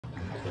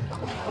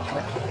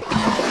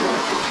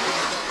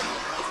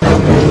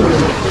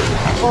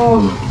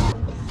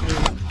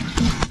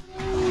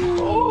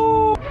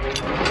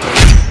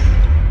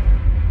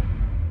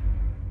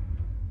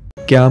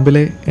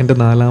ക്യാമ്പിലെ എൻ്റെ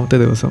 4ാമത്തെ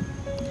ദിവസം.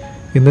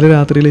 ഇന്നലെ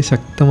രാത്രിയിൽ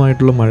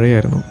ശക്തമായിട്ടുള്ള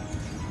മഴയായിരുന്നു.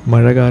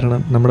 മഴ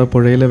കാരണം നമ്മുടെ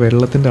പുഴയിലെ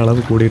വെള്ളത്തിൻ്റെ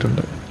അളവ്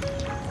കൂടിയിട്ടുണ്ട്.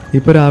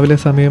 ഇപ്പോൾ രാവിലെ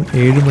സമയം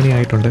 7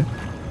 മണിയായിട്ടുണ്ട്.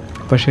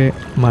 പക്ഷേ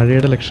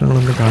മഴയുടെ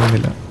ലക്ഷണങ്ങളൊന്നും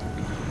കാണുന്നില്ല.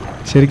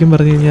 ശരിക്കും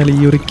പറഞ്ഞു കഴിഞ്ഞാൽ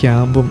ഈ ഒരു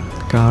ക്യാമ്പും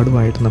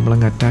കാടുമായിട്ട്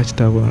നമ്മളങ്ങ്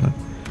അറ്റാച്ച്ഡ് ആവുകയാണ്.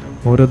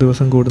 ഓരോ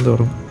ദിവസം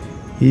കൂടുന്തോറും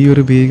ഈ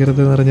ഒരു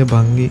ഭീകരത നിറഞ്ഞ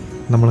ഭംഗി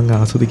നമ്മളങ്ങ്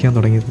ആസ്വദിക്കാൻ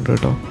തുടങ്ങിയിട്ടുണ്ട്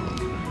കേട്ടോ.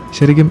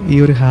 ശരിക്കും ഈ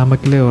ഒരു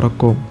ഹാമക്കിലെ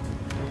ഉറക്കവും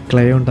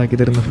ക്ലേ ഉണ്ടാക്കി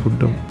തരുന്ന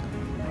ഫുഡും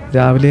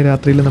രാവിലെ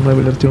രാത്രിയിൽ നമ്മളെ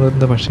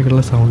വിളർച്ചുണർന്ന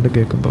പക്ഷികളുടെ സൗണ്ട്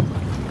കേൾക്കുമ്പം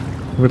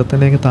ഇവിടെ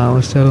തന്നെ അങ്ങ്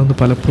താമസിച്ചാലോ എന്ന്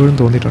പലപ്പോഴും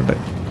തോന്നിയിട്ടുണ്ട്.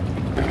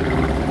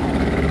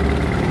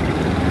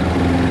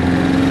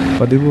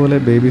 പതിപോലെ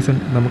ബേബീസൺ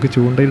നമുക്ക്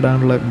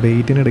ചൂണ്ടയിടാനുള്ള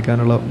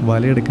ബെയ്റ്റിനെടുക്കാനുള്ള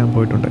വലയെടുക്കാൻ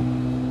പോയിട്ടുണ്ട്.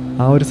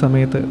 ആ ഒരു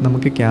സമയത്ത്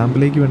നമുക്ക്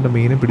ക്യാമ്പിലേക്ക് വേണ്ട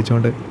മീനും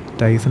പിടിച്ചുകൊണ്ട്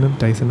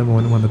ടൈസൻ്റെ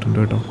മോനും വന്നിട്ടുണ്ട്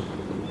കേട്ടോ.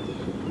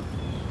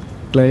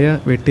 ക്ലെയ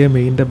വെട്ടിയ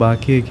മീനിൻ്റെ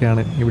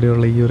ബാക്കിയൊക്കെയാണ്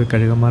ഇവിടെയുള്ള ഈ ഒരു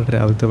കഴുകന്മാരുടെ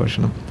രാവിലത്തെ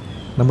ഭക്ഷണം.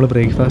 നമ്മൾ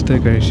ബ്രേക്ക്ഫാസ്റ്റ്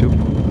കഴിച്ചു.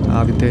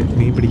 ആദ്യത്തെ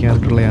മീൻ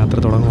പിടിക്കാനായിട്ടുള്ള യാത്ര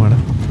തുടങ്ങുവാണ്.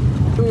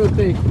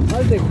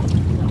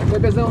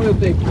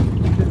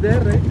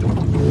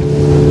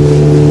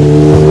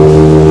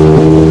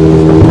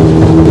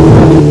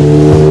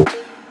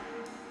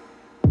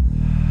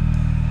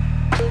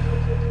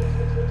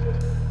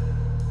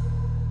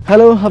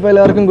 ഹലോ, അപ്പോൾ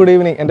എല്ലാവർക്കും ഗുഡ്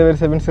ഈവനിങ്. എൻ്റെ പേര്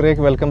Sebin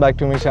Cyriac. Welcome back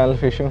to my channel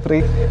phishing free.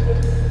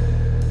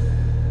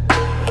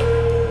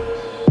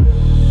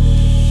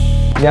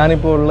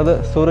 ഞാനിപ്പോൾ ഉള്ളത്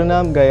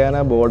സുറിനാം ഗയാന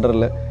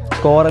ബോർഡറിൽ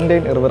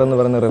ക്വാറന്റൈൻ റിവർ എന്ന്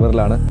പറയുന്ന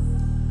റിവറിലാണ്.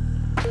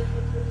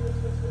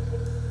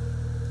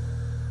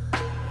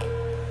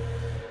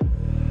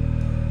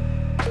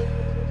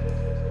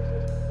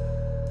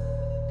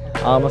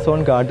 ആമസോൺ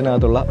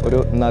കാട്ടിനകത്തുള്ള ഒരു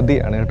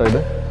നദിയാണ് കേട്ടോ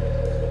ഇത്.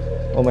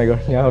 ഓ മൈ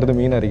ഗോഡ്, ഞാൻ അവിടുത്തെ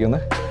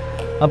മീനായിരിക്കുന്നത്.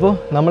 അപ്പോൾ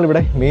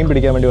നമ്മളിവിടെ മീൻ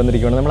പിടിക്കാൻ വേണ്ടി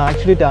വന്നിരിക്കുകയാണ്. നമ്മൾ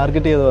ആക്ച്വലി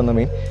ടാർഗറ്റ് ചെയ്ത് വന്ന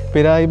മീൻ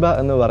പിരായിബ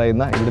എന്ന്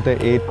പറയുന്ന ഇവിടുത്തെ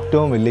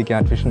ഏറ്റവും വലിയ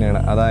ക്യാറ്റ് ഫിഷിനെയാണ്.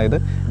 അതായത്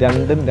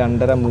 2,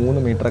 2.5,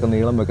 3 മീറ്ററൊക്കെ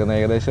നീളം വെക്കുന്ന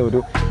ഏകദേശം ഒരു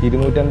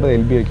 250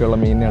 LB ഒക്കെ ഉള്ള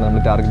മീനിനെയാണ്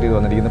നമ്മൾ ടാർഗറ്റ് ചെയ്ത്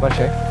വന്നിരിക്കുന്നത്.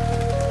 പക്ഷേ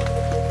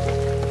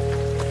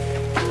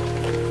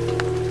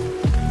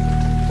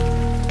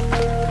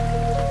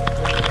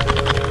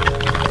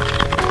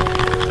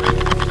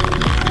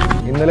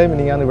ഇന്നലെ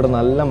മിനിങ്ങാന്ന് ഇവിടെ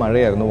നല്ല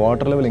മഴയായിരുന്നു.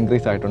 വാട്ടർ ലെവൽ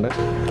ഇൻക്രീസ് ആയിട്ടുണ്ട്.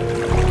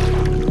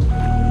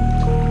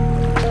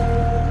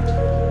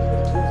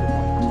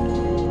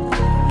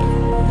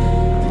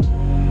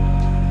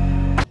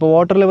 ഇപ്പോൾ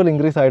വാട്ടർ ലെവൽ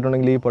ഇൻക്രീസ്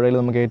ആയിട്ടുണ്ടെങ്കിൽ ഈ പുഴയിൽ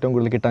നമുക്ക് ഏറ്റവും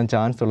കൂടുതൽ കിട്ടാൻ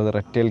ചാൻസ് ഉള്ളത്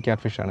റെഡ് ടെയിൽ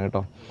ക്യാറ്റ് ഫിഷ് ആണ്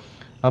കേട്ടോ.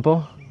 അപ്പോൾ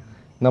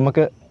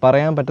നമുക്ക്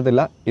പറയാൻ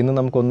പറ്റത്തില്ല, ഇന്ന്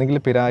നമുക്ക് ഒന്നുകിൽ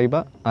പിരായിബ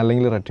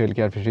അല്ലെങ്കിൽ റെഡ് ടെയിൽ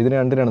ക്യാറ്റ് ഫിഷ്, ഇതിന്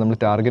രണ്ടിനാണ് നമ്മൾ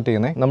ടാർഗറ്റ്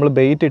ചെയ്യുന്നത്. നമ്മൾ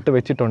ബെയ്റ്റ് ഇട്ട്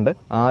വെച്ചിട്ടുണ്ട്.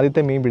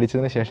 ആദ്യത്തെ മീൻ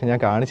പിടിച്ചതിന് ശേഷം ഞാൻ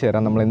കാണിച്ചു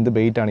തരാം നമ്മൾ എന്ത്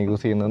ബെയ്റ്റാണ്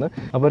യൂസ് ചെയ്യുന്നത്.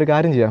 അപ്പോൾ ഒരു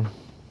കാര്യം ചെയ്യാം,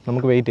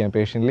 നമുക്ക് വെയിറ്റ് ചെയ്യാം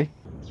പേഷ്യൻ്റ്ലി.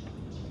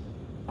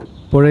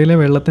 പുഴയിലെ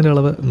വെള്ളത്തിൻ്റെ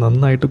അളവ്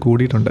നന്നായിട്ട്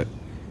കൂടിയിട്ടുണ്ട്.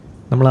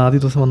 നമ്മൾ ആദ്യ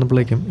ദിവസം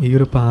വന്നപ്പോഴേക്കും ഈ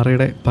ഒരു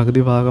പാറയുടെ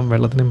പകുതി ഭാഗം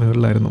വെള്ളത്തിന്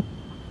മുകളിലായിരുന്നു.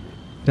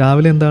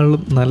 രാവിലെ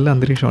എന്തായാലും നല്ല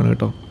അന്തരീക്ഷമാണ്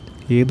കേട്ടോ.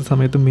 ഏത്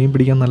സമയത്തും മീൻ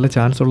പിടിക്കാൻ നല്ല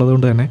ചാൻസ്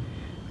ഉള്ളതുകൊണ്ട് തന്നെ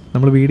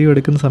നമ്മൾ വീഡിയോ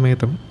എടുക്കുന്ന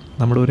സമയത്തും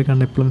നമ്മുടെ ഒരു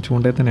കണ്ണെപ്പോഴും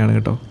ചൂണ്ടയിൽ തന്നെയാണ്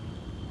കേട്ടോ.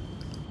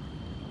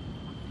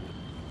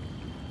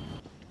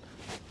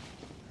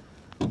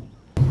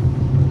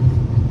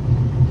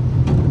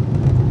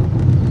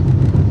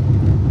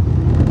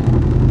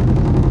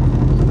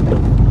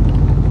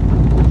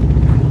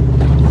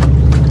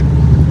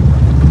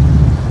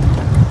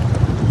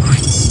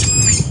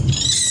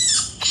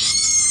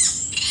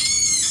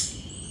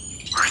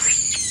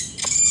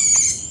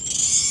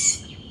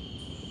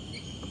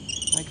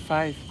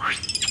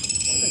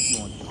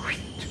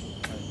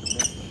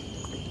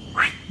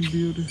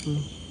 Beautiful.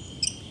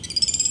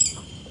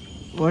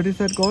 What is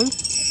that called?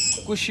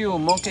 Cuscio,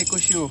 monkey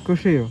cuscio.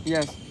 Cuscio?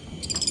 Yes.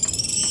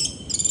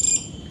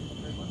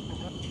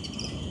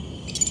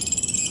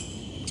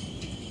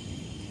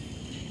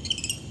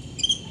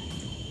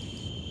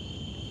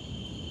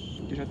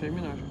 Já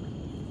terminou já.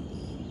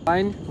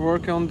 Line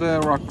work on the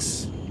rocks.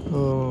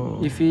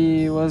 If he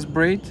was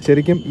braid.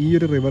 ശരിക്കും ഈ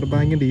ഒരു റിവർ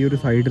ബാങ്കിൻ്റെ ഈ ഒരു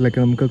സൈഡിലൊക്കെ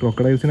നമുക്ക്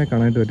ക്രൊക്കഡൈൽസിനെ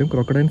കാണാനായിട്ട് പറ്റും.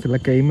 ക്രൊക്കഡൈൽസ് അല്ല,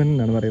 കെയ്മൻ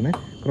എന്നാണ് പറയുന്നത്.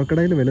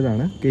 ക്രൊക്കഡൈൽ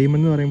വലുതാണ്. കെയ്മൻ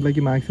എന്ന്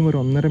പറയുമ്പോഴേക്ക് മാക്സിമം ഒരു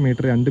 1.5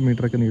 മീറ്റർ 2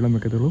 മീറ്ററൊക്കെ നീളം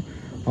വെക്കത്തുള്ളൂ.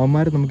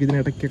 അവന്മാർ നമുക്ക്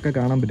ഇതിനിടയ്ക്കൊക്കെ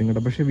കാണാൻ പറ്റും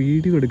കേട്ടോ. പക്ഷേ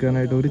വീഡിയോ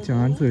എടുക്കാനായിട്ട് ഒരു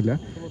ചാൻസും ഇല്ല.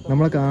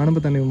 നമ്മളെ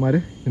കാണുമ്പോൾ തന്നെ ഇവന്മാർ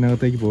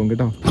ഇതിനകത്തേക്ക് പോകും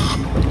കേട്ടോ.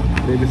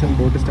 ബേബീസൺ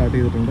ബോട്ട് സ്റ്റാർട്ട്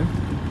ചെയ്തിട്ടുണ്ട്.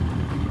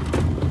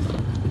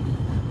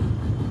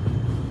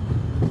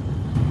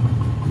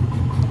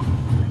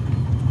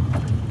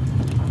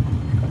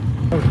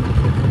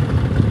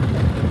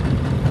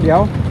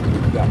 Legal?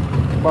 Já.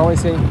 Qual é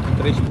esse aí?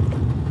 3.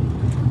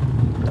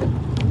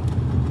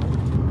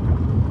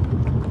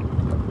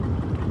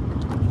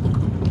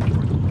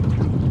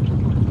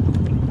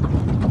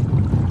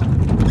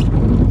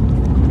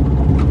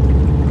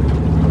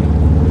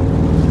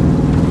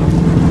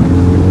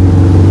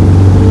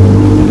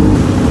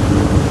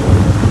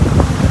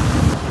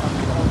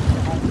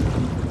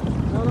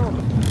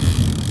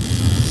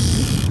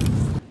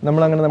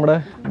 നമ്മളങ്ങനെ നമ്മുടെ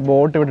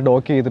ബോട്ട് ഇവിടെ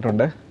ഡോക്ക്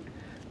ചെയ്തിട്ടുണ്ട്.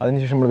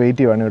 അതിനുശേഷം നമ്മൾ വെയിറ്റ്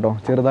ചെയ്യുവാണ് കേട്ടോ.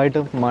 ചെറുതായിട്ട്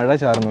മഴ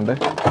ചാറുന്നുണ്ട്.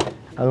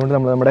 അതുകൊണ്ട്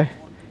നമ്മൾ നമ്മുടെ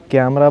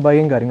ക്യാമറ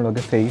ബാഗും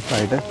കാര്യങ്ങളൊക്കെ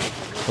സേഫായിട്ട്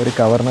ഒരു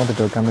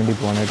കവറിനകത്ത് വെക്കാൻ വേണ്ടി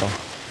പോകണം കേട്ടോ.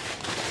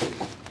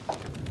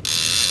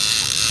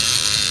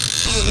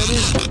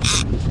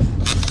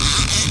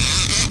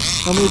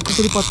 നമ്മൾ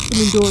ഇട്ടിട്ടൊരു 10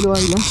 മിനിറ്റ് പോലും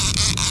ആയില്ല.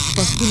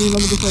 10 മിനിറ്റ്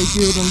നമുക്ക് സ്ട്രൈക്ക്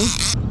ചെയ്തിട്ടുണ്ട്.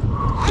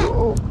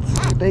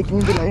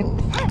 Taking the line.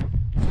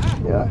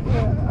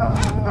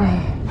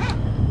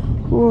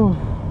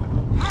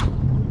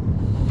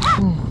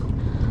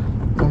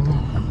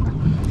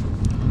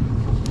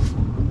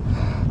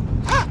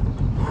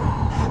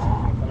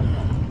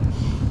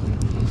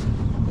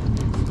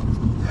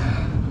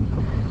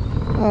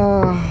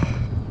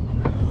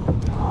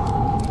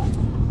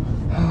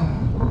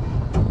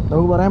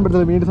 നമുക്ക് പറയാൻ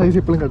പറ്റില്ല മീൻ്റെ സൈസ്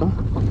ഇപ്പോഴും കേട്ടോ.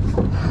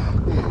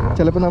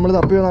 ചിലപ്പോൾ നമ്മൾ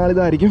തപ്പി വന്ന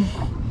ആളിതായിരിക്കും.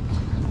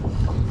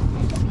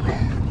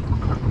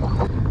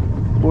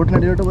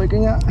 ബോട്ടിനടിയിലോട്ട് പോയി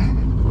കഴിഞ്ഞാൽ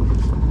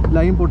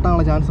ലൈൻ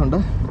പൊട്ടാനുള്ള ചാൻസ് ഉണ്ട്.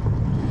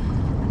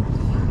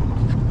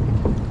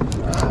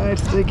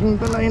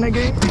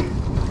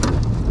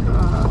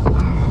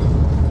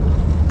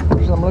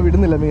 പക്ഷെ നമ്മളെ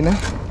വിടുന്നില്ല മീനെ.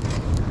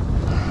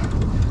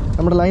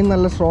 നമ്മുടെ ലൈൻ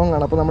നല്ല സ്ട്രോങ്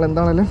ആണ്. അപ്പോൾ നമ്മൾ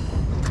എന്താണേലും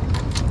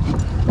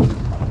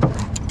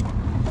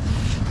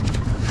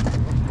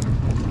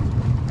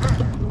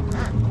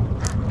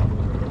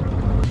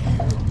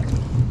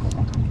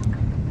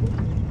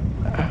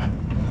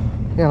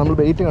നമ്മൾ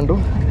ബെയ്റ്റ് കണ്ടു.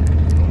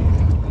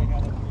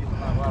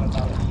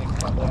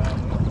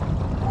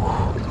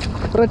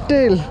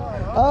 റെറ്റെയിൽ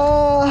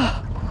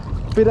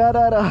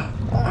പിരാരാര.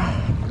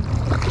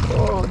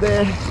 ഓ ദേ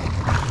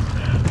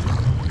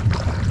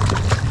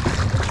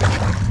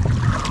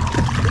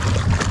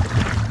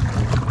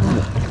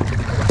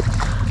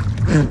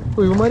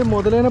ഇവന്മാർ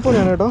മുതലേനെ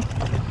പോലെയാണ് കേട്ടോ.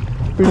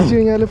 പിടിച്ചു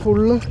കഴിഞ്ഞാൽ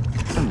ഫുള്ള്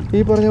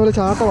ഈ പറഞ്ഞ പോലെ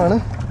ചാട്ടമാണ്.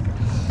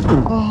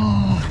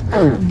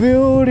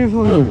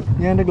 ബ്യൂട്ടിഫുൾ.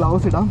 ഞാൻ എൻ്റെ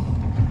ഗ്ലൗസ് ഇടാം,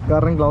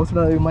 കാരണം ഗ്ലൗസ്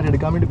ഇടാതെ ഇവന്മാർ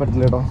എടുക്കാൻ വേണ്ടി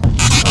പറ്റില്ല കേട്ടോ.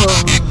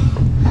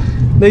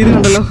 ഇത്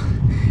കണ്ടല്ലോ,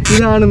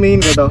 ഇതാണ് മെയിൻ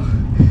കേട്ടോ.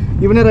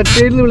 ഇവനെ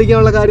റെറ്റെയിൽ എന്ന്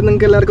വിളിക്കാനുള്ള കാര്യം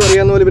നിങ്ങൾക്ക് എല്ലാവർക്കും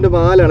അറിയാവുന്ന പോലെ ഇവൻ്റെ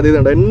വാലാണ്. ഇത്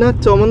കണ്ടോ, എന്നാ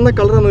ചുമന്ന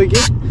കളറാണ്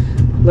നോക്കി.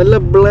 നല്ല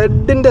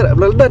ബ്ലഡ്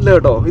അല്ല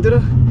കേട്ടോ. ഇതൊരു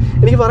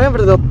എനിക്ക് പറയാൻ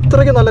പറ്റില്ല,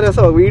 അത്രയ്ക്ക് നല്ല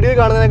രസമാണ്. വീഡിയോ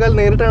കാണുന്നതിനേക്കാൾ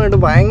നേരിട്ടാണ് കേട്ടോ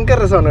ഭയങ്കര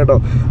രസമാണ് കേട്ടോ.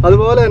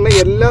 അതുപോലെ തന്നെ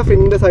എല്ലാ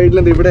ഫിന്നിൻ്റെ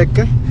സൈഡിലും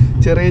ഇവിടെയൊക്കെ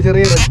ചെറിയ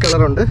ചെറിയ റെഡ്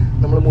കളറുണ്ട്.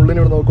 നമ്മൾ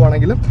മുള്ളിനോട്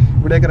നോക്കുവാണെങ്കിലും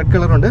ഇവിടെയൊക്കെ റെഡ്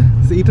കളറുണ്ട്.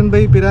 Eaten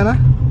by piranha,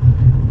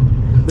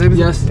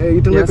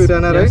 eaten by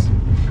piranha rice.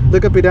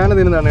 ഇതൊക്കെ പിരാന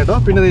തിന്നതാണ് കേട്ടോ.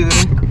 പിന്നെ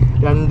ഇതിന്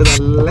 2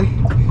 നല്ല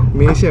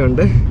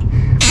മീശയുണ്ട്.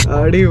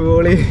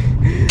 അടിപൊളി.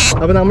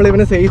 അപ്പോൾ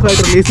നമ്മളിവനെ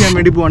സേഫായിട്ട് റിലീസ് ചെയ്യാൻ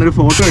വേണ്ടി പോവാണ്. ഒരു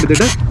ഫോട്ടോ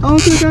എടുത്തിട്ട്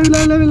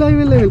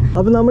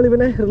അപ്പോൾ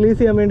നമ്മളിവനെ റിലീസ്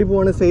ചെയ്യാൻ വേണ്ടി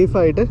പോവാണ്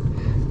സേഫായിട്ട്.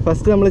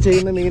 ഫസ്റ്റ് നമ്മൾ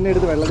ചെയ്യുന്ന മീനിനെ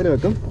എടുത്ത് വെള്ളത്തിൽ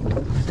വെക്കും.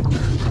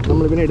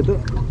 നമ്മളിവനെ എടുത്ത്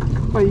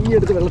പയ്യെ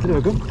എടുത്ത് വെള്ളത്തിൽ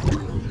വെക്കും.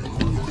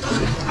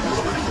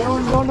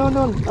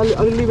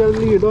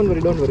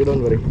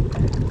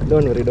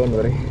 Don't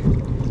worry.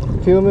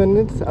 ഫ്യൂ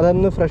മിനിറ്റ്സ്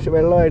അതൊന്ന് ഫ്രഷ്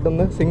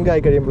വെള്ളമായിട്ടൊന്ന് സിങ്ക്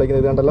ആയി കഴിയുമ്പോഴേക്കും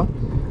ഇത് കണ്ടല്ലോ,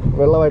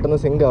 വെള്ളമായിട്ടൊന്ന്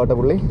സിങ്ക് ആവട്ടെ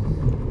പുള്ളി.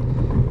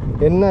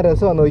 എന്നാ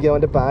രസമാണ് നോക്കിയാൽ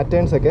അവൻ്റെ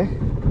പാറ്റേൺസൊക്കെ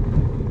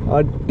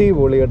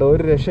അടിപൊളി കേട്ടോ,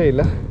 ഒരു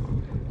രക്ഷയില്ല.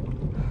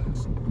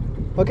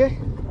 Okay,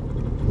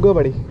 go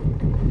buddy,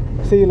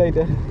 see you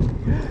lighter.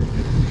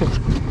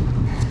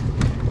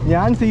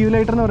 ഞാൻ സീ യു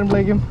ലൈറ്റർ എന്ന്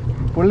പറയുമ്പോഴേക്കും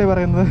പുള്ളി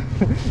പറയുന്നത്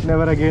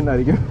നെവർ അഗെയിൻ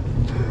ആയിരിക്കും.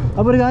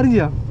 അപ്പോൾ ഒരു കാര്യം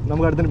ചെയ്യാം,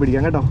 നമുക്ക് അടുത്തന്നെ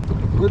പിടിക്കാം കേട്ടോ.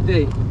 Good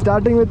day.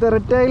 Starting with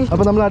റെറ്റൈൽ.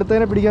 അപ്പോൾ നമ്മൾ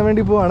അടുത്തതിനെ പിടിക്കാൻ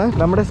വേണ്ടി പോവാണ്.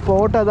 നമ്മുടെ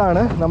സ്പോട്ട്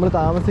അതാണ്, നമ്മൾ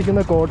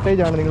താമസിക്കുന്ന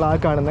കോട്ടേജ് ആണ് നിങ്ങൾ ആ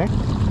കാണുന്നത്.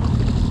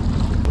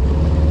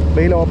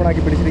 ബെയിൽ ഓപ്പൺ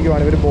ആക്കി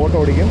പിടിച്ചിരിക്കുവാണ്. ഇവർ ബോട്ട്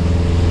ഓടിക്കും.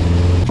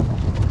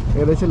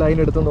 ഏകദേശം ലൈൻ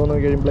എടുത്തെന്ന്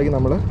തോന്നുന്നു കഴിയുമ്പോഴേക്കും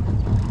നമ്മൾ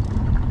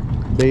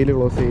ബെയിൽ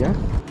ക്ലോസ് ചെയ്യാം.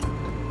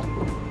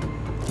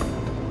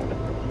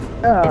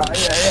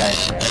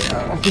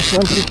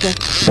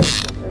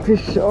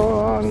 Fish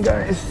on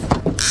guys.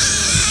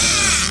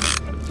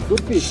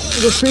 Good fish.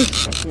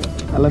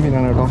 നല്ല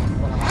മീനാണ് കേട്ടോ.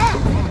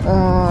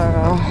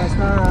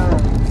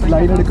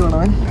 ലൈൻ എടുക്കുകയാണ്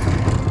അവൻ.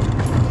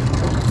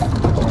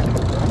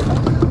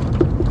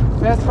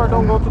 Fast,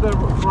 don't go to the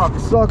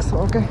rocks. Rocks,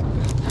 okay.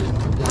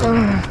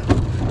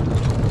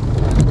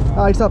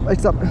 It's up.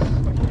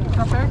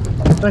 Okay.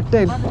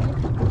 Reptile.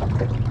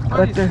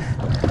 What is it?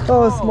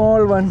 Oh,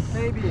 small one.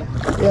 Maybe.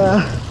 Yeah.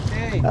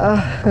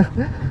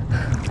 Okay.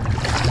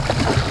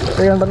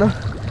 ഇത് കണ്ടല്ലോ,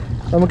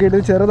 നമുക്കിത്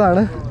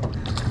ചെറുതാണ്.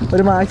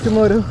 ഒരു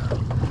മാക്സിമം ഒരു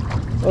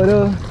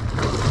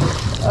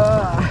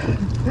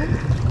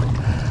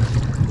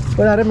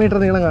 1/2 മീറ്റർ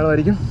നീളം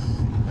കാണുമായിരിക്കും.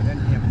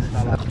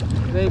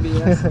 Maybe,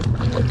 yes.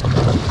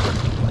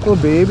 ഓ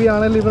ബേബി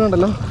ആണെങ്കിലും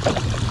ഇവനുണ്ടല്ലോ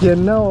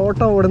എന്നാ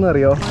ഓട്ടം ഓടുന്ന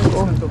അറിയോ.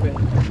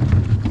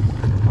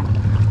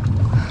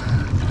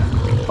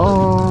 ഓ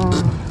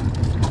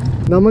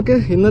നമുക്ക്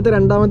ഇന്നത്തെ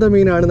രണ്ടാമത്തെ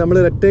മീനാണ്. നമ്മൾ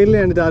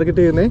റെറ്റൈലിനെയാണ്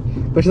ടാർഗറ്റ് ചെയ്യുന്നത്.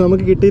 പക്ഷെ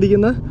നമുക്ക്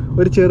കിട്ടിയിരിക്കുന്ന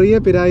ഒരു ചെറിയ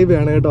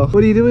പിരായിവയാണ് കേട്ടോ.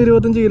 ഒരു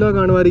 20-25 കിലോ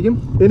കാണുമായിരിക്കും.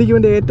 എനിക്ക്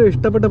ഇവൻ്റെ ഏറ്റവും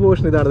ഇഷ്ടപ്പെട്ട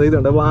പോർഷൻ ഇതാണ്.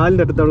 ഇതുണ്ട്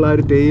വാലിൻ്റെ അടുത്തുള്ള ആ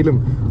ഒരു ടെയിലും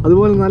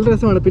അതുപോലെ നല്ല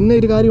രസമാണ്. പിന്നെ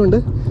ഒരു കാര്യമുണ്ട്,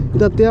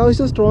 ഇത്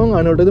അത്യാവശ്യം സ്ട്രോങ്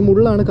ആണ് കേട്ടോ. ഇത്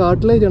മുള്ളാണ്,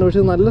 കാട്ടിലേക്കാണ്,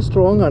 പക്ഷെ നല്ല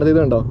സ്ട്രോങ് ആണ്. ഇത്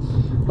കണ്ടോ.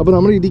 അപ്പോൾ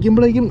നമ്മൾ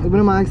ഇരിക്കുമ്പോഴേക്കും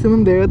ഇവനെ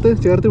മാക്സിമം ദേഹത്ത്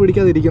ചേർത്ത്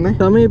പിടിക്കാതിരിക്കുന്നത്.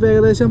 സമയം ഇപ്പോൾ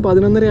ഏകദേശം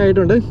 11:30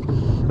 ആയിട്ടുണ്ട്.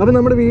 അപ്പോൾ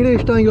നമ്മുടെ വീഡിയോ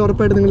ഇഷ്ടമാണെങ്കിൽ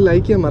ഉറപ്പായിട്ട് നിങ്ങൾ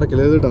ലൈക്ക് ചെയ്യാൻ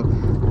മറക്കരുത് കേട്ടോ.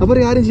 അപ്പോൾ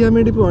ഒരു കാര്യം ചെയ്യാൻ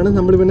വേണ്ടി പോവാണ്.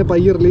 നമ്മൾ പിന്നെ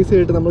പയ്യെ റിലീസ്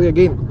ചെയ്തിട്ട് നമ്മൾ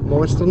അഗെയിൻ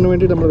മോൺസ്റ്ററിന്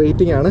വേണ്ടിയിട്ട് നമ്മൾ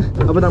വെയിറ്റിംഗ് ആണ്.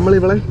 അപ്പോൾ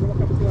നമ്മളിവളെ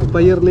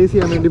പയ്യെ റിലീസ്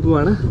ചെയ്യാൻ വേണ്ടി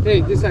പോവാണ്. Hey,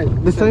 this side.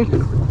 This side?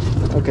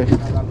 Okay.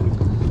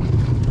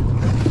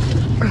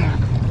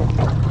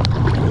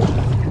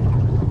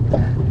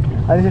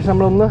 അതിനുശേഷം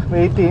നമ്മളൊന്ന്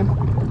വെയിറ്റ് ചെയ്യും.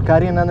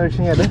 കാര്യം എന്താണെന്ന് വെച്ച്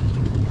കഴിഞ്ഞാൽ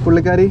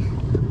പുള്ളിക്കാരി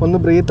ഒന്ന്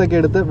ബ്രീത്തൊക്കെ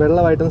എടുത്ത്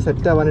വെള്ളമായിട്ടൊന്ന്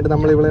സെറ്റ് ആവാനായിട്ട്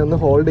നമ്മൾ ഇവിടെ ഒന്ന്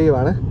ഹോൾഡ്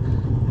ചെയ്യുവാണ്.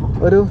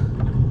 ഒരു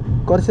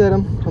കുറച്ച്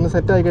നേരം ഒന്ന്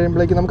സെറ്റായി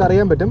കഴിയുമ്പോഴേക്കും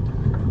നമുക്കറിയാൻ പറ്റും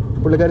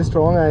പുള്ളിക്കാരി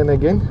സ്ട്രോങ്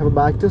ആയെന്നൊക്കെ. അപ്പോൾ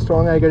ബാക്ക് ടു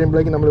സ്ട്രോങ് ആയി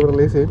കഴിയുമ്പോഴേക്കും നമ്മളിവിടെ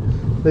റിലീസ് ചെയ്യും.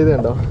 ഇത്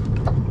കണ്ടോ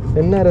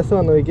എന്നാ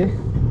രസമാണെന്ന് നോക്കി.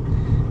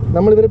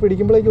 നമ്മളിവരെ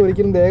പിടിക്കുമ്പോഴേക്കും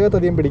ഒരിക്കലും ദേഹത്ത്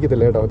അധികം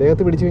പിടിക്കത്തില്ല കേട്ടോ.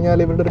 ദേഹത്ത് പിടിച്ചു കഴിഞ്ഞാൽ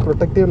ഇവരുടെ ഒരു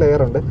പ്രൊട്ടക്റ്റീവ്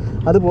ലെയർ ഉണ്ട്,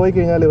 അത് പോയി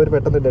കഴിഞ്ഞാൽ ഇവർ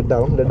പെട്ടെന്ന് ഡെഡ്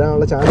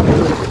ആവാനുള്ള chance.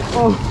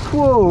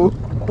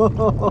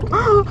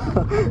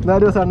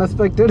 That was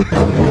unexpected.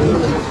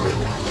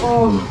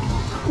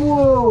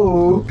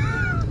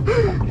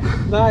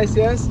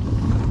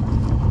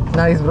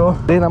 Nice bro.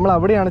 നമ്മൾ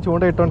അവിടെയാണ്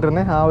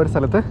ചൂണ്ടയിട്ടുകൊണ്ടിരുന്നത്, ആ ഒരു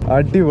സ്ഥലത്ത്.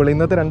 അടിപൊളി.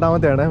 ഇന്നത്തെ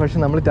രണ്ടാമത്തെയാണ്. പക്ഷെ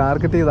നമ്മൾ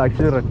ടാർഗറ്റ് ചെയ്ത്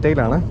ആക്ച്വലി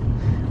റെക്ടൈലാണ്.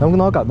 നമുക്ക്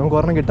നോക്കാം, നമുക്ക്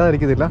ഒരെണ്ണം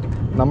കിട്ടാതിരിക്കത്തില്ല.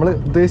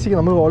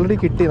 നമ്മൾ ഓൾറെഡി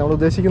കിട്ടി. നമ്മൾ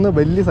ഉദ്ദേശിക്കുന്ന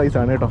വലിയ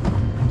സൈസാണ് കേട്ടോ.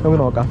 നമുക്ക്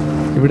നോക്കാം.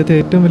 ഇവിടുത്തെ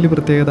ഏറ്റവും വലിയ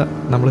പ്രത്യേകത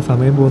നമ്മൾ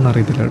സമയം പോകുന്ന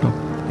അറിയത്തില്ല കേട്ടോ.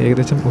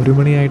 ഏകദേശം 1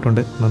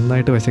 മണിയായിട്ടുണ്ട്.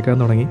 നന്നായിട്ട് വിശക്കാൻ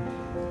തുടങ്ങി.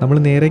 നമ്മൾ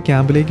നേരെ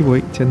ക്യാമ്പിലേക്ക്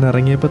പോയി.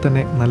 ചെന്നിറങ്ങിയപ്പോൾ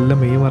തന്നെ നല്ല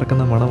മീൻ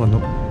വറക്കുന്ന മണം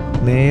വന്നു.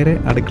 നേരെ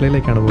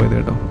അടുക്കളയിലേക്കാണ് പോയത്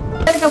കേട്ടോ.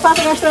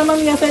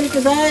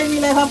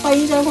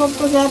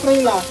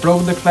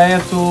 Brought the Cleia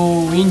to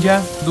India,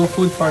 do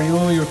food for you,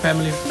 your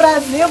family.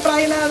 Brasil pra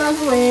ir na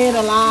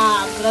zoeira lá,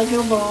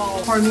 Brasil bom.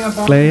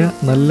 ക്ലേയ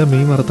നല്ല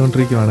മീൻ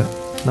വറുത്തുകൊണ്ടിരിക്കുവാണ്.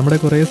 നമ്മുടെ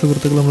കുറേ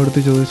സുഹൃത്തുക്കൾ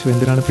നമ്മളെടുത്ത് ചോദിച്ചു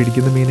എന്തിനാണ്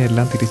പിടിക്കുന്ന മീനെ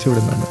എല്ലാം തിരിച്ചു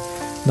വിടുന്നതെന്ന്.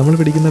 നമ്മൾ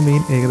പിടിക്കുന്ന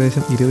മീൻ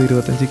ഏകദേശം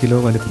 20-25 കിലോ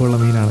വലിപ്പമുള്ള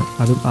മീനാണ്.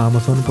 അതും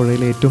ആമസോൺ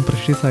പുഴയിലെ ഏറ്റവും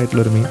പ്രഷ്യസ്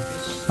ആയിട്ടുള്ളൊരു മീൻ.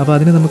 അപ്പോൾ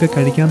അതിന് നമുക്ക്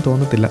കഴിക്കാൻ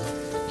തോന്നത്തില്ല.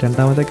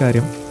 രണ്ടാമത്തെ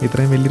കാര്യം,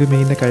 ഇത്രയും വലിയൊരു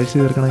മീനിനെ കഴിച്ചു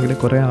തീർക്കണമെങ്കിൽ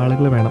കുറേ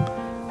ആളുകൾ വേണം.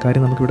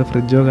 കാര്യം നമുക്കിവിടെ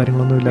ഫ്രിഡ്ജോ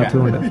കാര്യങ്ങളൊന്നും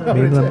ഇല്ലാത്തതുകൊണ്ട്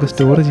മീൻ നമുക്ക്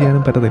സ്റ്റോർ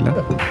ചെയ്യാനും പറ്റത്തില്ല.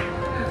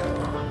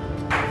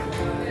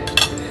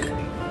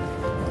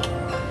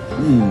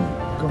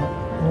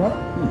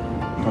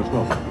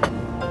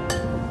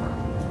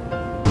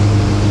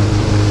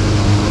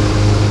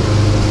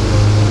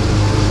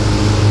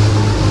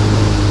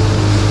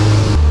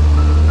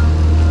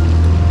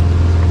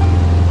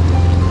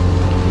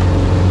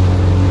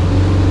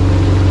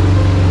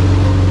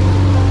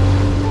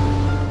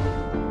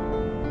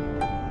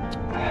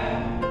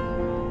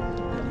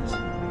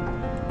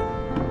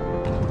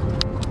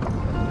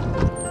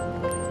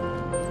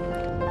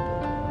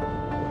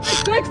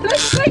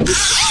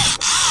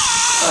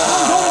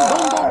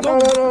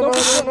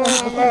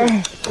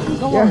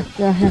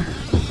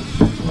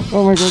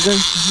 Oh my god,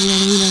 guys.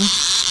 മീനാണ്.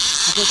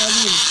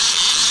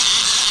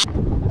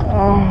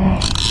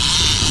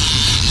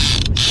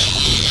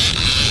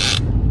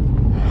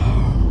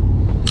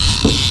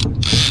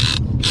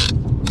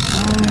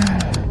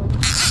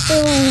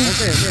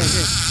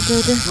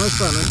 Okay. Nice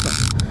fun.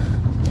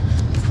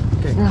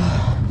 Okay.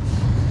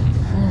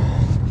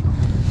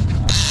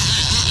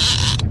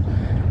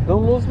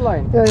 Don't lose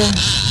line. Yeah.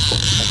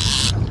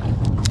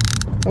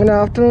 അങ്ങനെ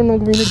ആഫ്റ്റർനൂൺ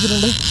നമുക്ക് മീൻ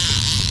എടുത്തിട്ടുണ്ട്.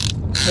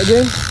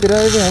 അഗൈൻ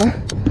തിരാവുകയാണ്.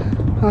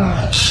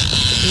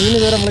 മീൻ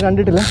വേറെ നമ്മൾ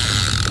കണ്ടിട്ടില്ല.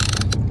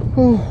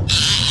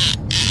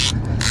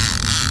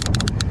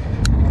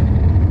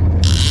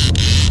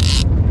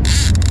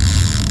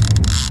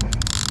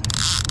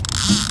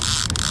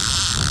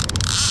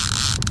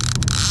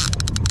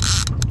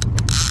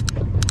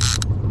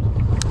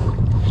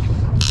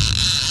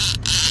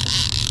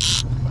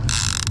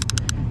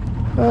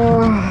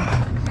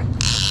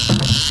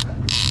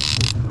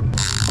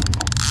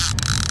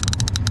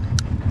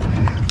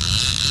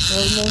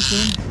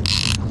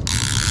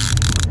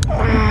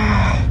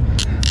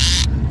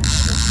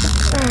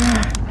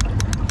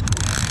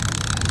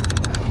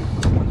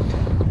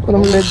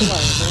 നമ്മൾ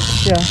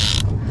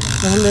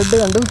ലെഡ്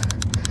കണ്ടു,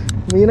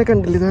 മീനെ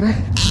കണ്ടില്ല ഇതുവരെ.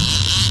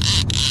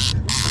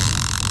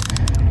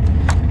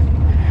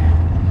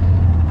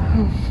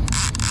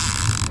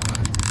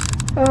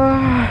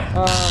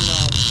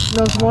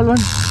 No, small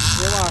one.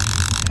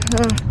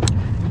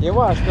 Eu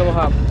acho pelo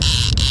rabo.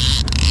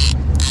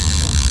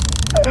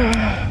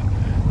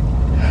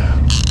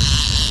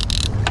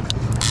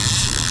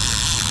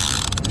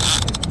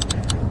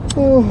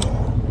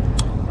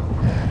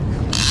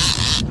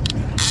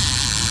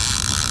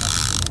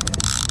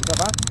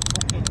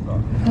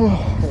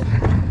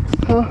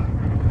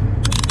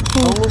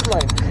 Vamos lá.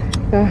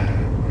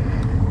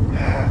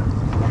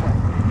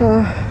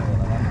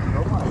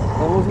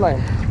 Vamos lá.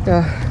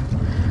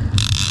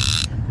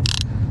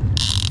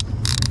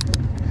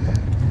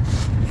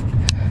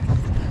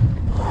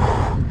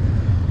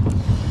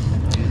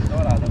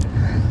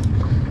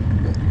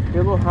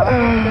 Pelo rabo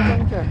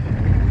não quer.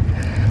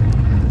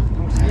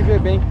 Não consegui ver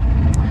bem.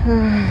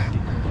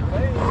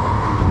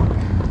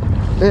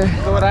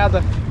 Dourada.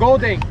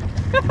 Golden.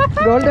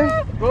 Golden.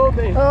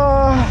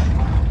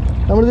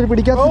 നമ്മളിതിൽ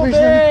പിടിക്കാത്ത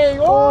ഫിഷ്.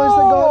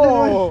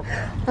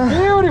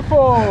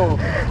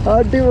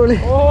 അടിപൊളി.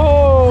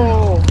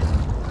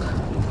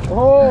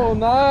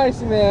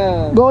 Nice man.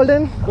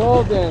 Golden.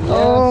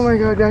 Yes. My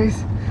God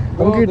guys,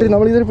 നമുക്ക് കിട്ടി.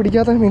 നമ്മളിതിൽ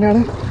പിടിക്കാത്ത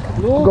മീനാണ്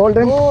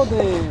ഗോൾഡൻ.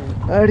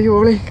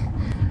 അടിപൊളി.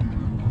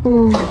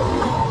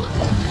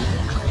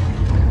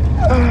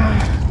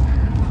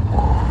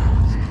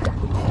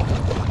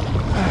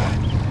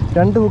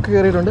 രണ്ട് ഹുക്ക്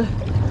കയറിയിട്ടുണ്ട്.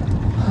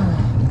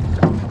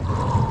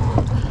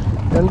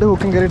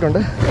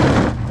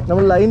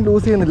 നമ്മൾ ലൈൻ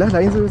ലൂസ് ചെയ്യുന്നില്ല.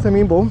 ലൈൻ ലൂസ്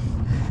ചെയ്യുമ്പോൾ പോവും.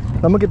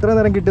 നമുക്ക് ഇത്ര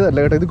നേരം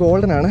കിട്ടിയതല്ല കേട്ടോ, ഇത്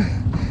ഗോൾഡൻ ആണ്.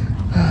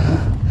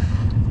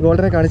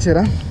 ഗോൾഡനെ കാണിച്ചു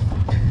തരാം.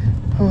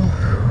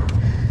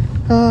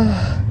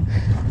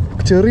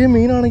 ചെറിയ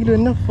മീനാണെങ്കിലും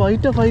എന്നെ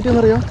ഫൈറ്റ്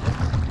എന്നറിയാം,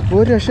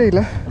 ഒരു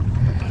രക്ഷയില്ല.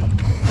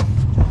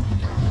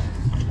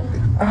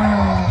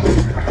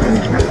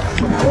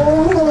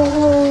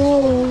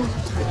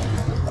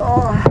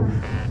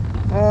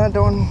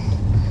 Don't,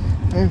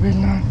 I will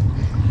not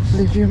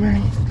leave you,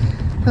 man.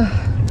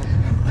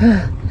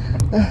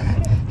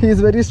 He is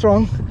very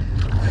strong.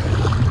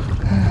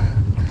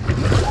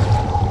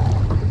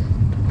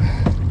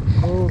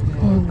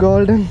 Oh,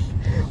 golden,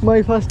 my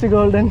first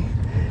golden.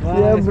 Wow,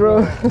 yeah, bro.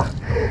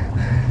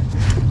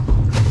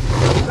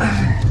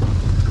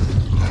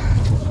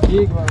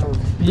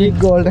 Big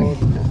golden.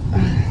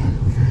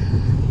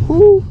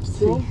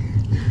 See.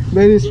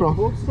 Very strong.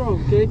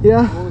 Okay?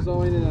 Yeah.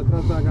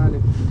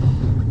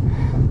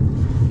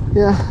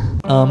 Yeah.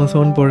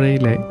 Amazon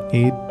പുഴയിലെ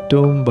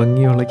ഏറ്റവും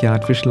ഭംഗിയുള്ള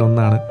ക്യാറ്റ്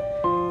ഫിഷിലൊന്നാണ്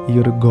ഈ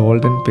ഒരു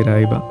ഗോൾഡൻ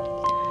പിരായിബ.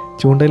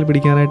 ചൂണ്ടയിൽ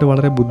പിടിക്കാനായിട്ട്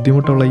വളരെ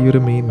ബുദ്ധിമുട്ടുള്ള ഈ ഒരു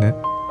മീനിന്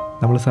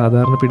നമ്മൾ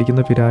സാധാരണ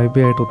പിടിക്കുന്ന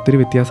പിരായിബയായിട്ട് ഒത്തിരി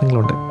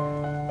വ്യത്യാസങ്ങളുണ്ട്.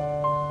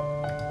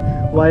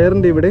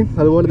 വയറിൻ്റെ ഇവിടെ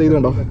അതുപോലെ ഇത്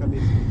കണ്ടോ,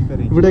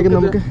 ഇവിടെയൊക്കെ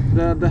നമുക്ക്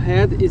the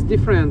head is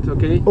different,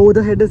 okay? Oh,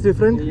 the head is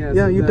different? Yes,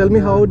 Yeah, you tell me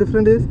how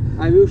different it is.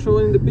 I will show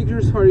in the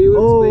pictures for you,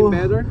 explain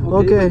better,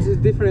 okay? But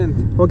it's different.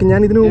 Okay,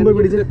 ഞാൻ ഇതിനു മുമ്പ് And look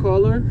പിടിച്ച the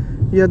color.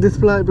 Yeah, this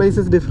place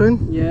is different.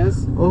 Yes.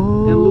 Oh.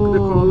 And look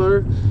the color.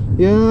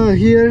 Yeah,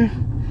 here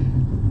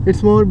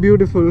it's more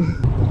beautiful.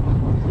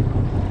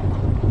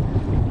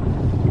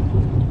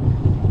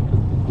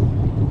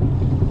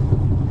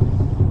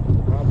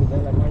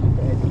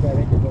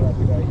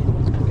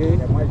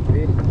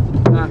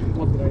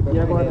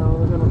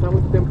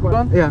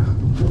 Okay. Yeah.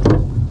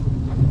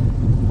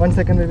 1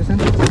 second, baby son.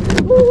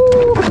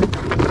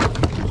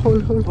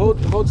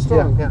 Hold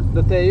strong. Yeah.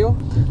 The tail.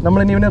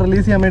 നമ്മളിനി ഇവനെ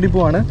release ചെയ്യാൻ വേണ്ടി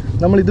പോവാണ്.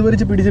 നമ്മൾ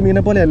ഇതുവരെ പിടിച്ച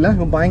മീനെ പോലെയല്ല,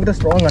 ഭയങ്കര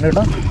സ്ട്രോങ് ആണ്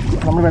കേട്ടോ.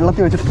 നമ്മൾ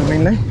വെള്ളത്തിൽ വെച്ചിട്ടുണ്ട്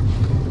മീനിനെ,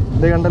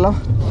 ഇത് കണ്ടല്ലോ,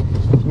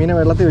 മീനെ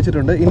വെള്ളത്തിൽ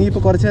വെച്ചിട്ടുണ്ട്.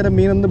 ഇനിയിപ്പോൾ കുറച്ച് നേരം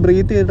മീനൊന്ന്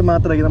ബ്രീത്ത് ചെയ്തിട്ട്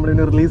മാത്രമായിരിക്കും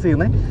നമ്മളിതിനെ റിലീസ്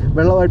ചെയ്യുന്നത്.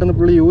 വെള്ളമായിട്ടൊന്ന്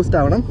പുള്ളി യൂസ്ഡ്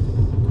ആവണം.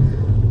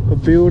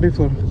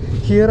 Beautiful.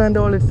 Here and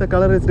all it's the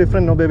colour is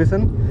different, no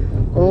Babyson.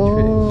 Oh,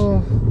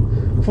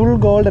 full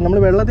golden. നമ്മൾ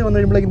വെള്ളത്തിൽ വന്നു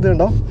കഴിയുമ്പോഴേക്കും ഇത്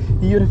കണ്ടോ,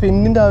 ഈ ഒരു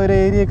ഫിന്നിൻ്റെ ആ ഒരു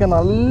ഏരിയയൊക്കെ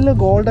നല്ല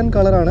ഗോൾഡൻ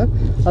കളറാണ്.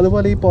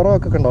 അതുപോലെ ഈ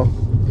പുറമൊക്കെ കണ്ടോ,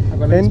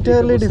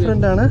 entirely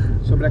different ആണ്.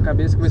 Sobre a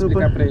cabeça que eu vou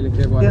explicar para ele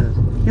aqui agora. Yeah.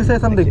 You say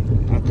something.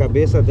 A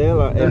cabeça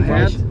dela é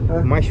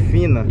mais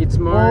fina. It's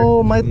more. Oh,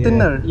 my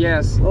thinner.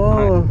 Yes.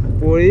 Oh,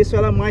 Por isso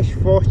ela é mais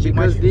forte,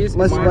 Because this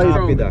mais is more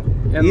rápida.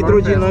 strong and more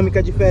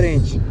Hidrodinâmica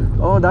diferente.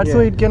 oh, that's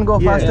why it can go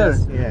faster.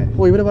 Yeah.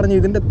 ഓ, ഇവർ പറഞ്ഞു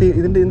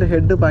ഇതിന്റെ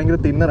head ഭയങ്കര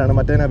തിന്നറാണ്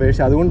മറ്റേതിനെ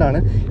അപേക്ഷിച്ച്,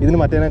 അതുകൊണ്ടാണ് ഇതിന്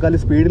മറ്റേതിനേക്കാൾ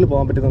സ്പീഡിൽ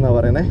പോകാൻ പറ്റുന്നതാണ്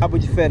പറയുന്നത്. Rabo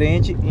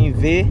diferente em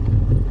V.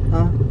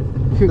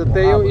 The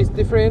tail is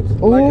different.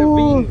 Oh, Like a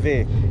V. Em V.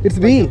 it's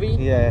V. Like a V.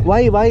 Yeah.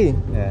 Why?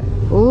 Yeah.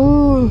 ഓ,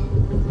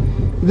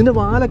 ഇതിന്റെ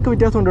വാലൊക്കെ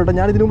വ്യത്യാസമുണ്ട് കേട്ടോ.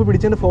 ഞാൻ ഇതിനു മുമ്പ്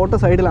പിടിച്ചതിന്റെ ഫോട്ടോ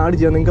സൈഡിൽ ആഡ്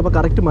ചെയ്യാം, നിങ്ങൾക്ക് അപ്പോൾ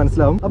കറക്റ്റ്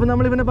മനസ്സിലാവും. അപ്പോൾ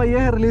നമ്മൾ ഇവനെ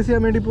പയ്യെ റിലീസ്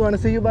ചെയ്യാൻ വേണ്ടി പോവാണ്.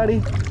 See you buddy.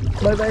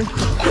 Bye bye.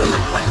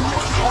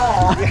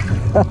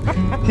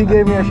 He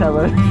gave me a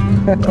shower.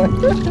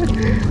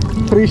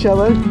 Free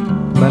shower.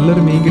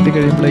 നല്ലൊരു മീൻ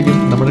കിട്ടിക്കഴിയുമ്പോഴേക്കും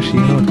നമ്മുടെ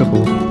ക്ഷീണമൊക്കെ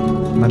പോകും.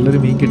 നല്ലൊരു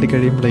മീൻ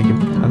കിട്ടിക്കഴിയുമ്പോഴേക്കും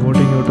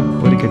അങ്ങോട്ടും ഇങ്ങോട്ടും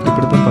ഒരു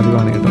കെട്ടിപ്പിടുത്തം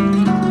പതിവാണ് കേട്ടോ.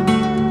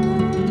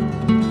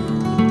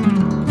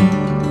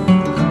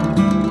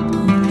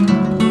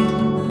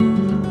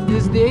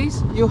 These days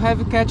you have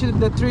catched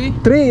the three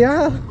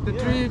Yeah. the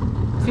three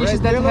fishes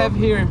that you have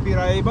here.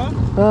 Piraíba.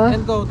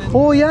 And golden.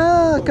 Oh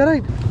yeah,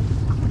 correct.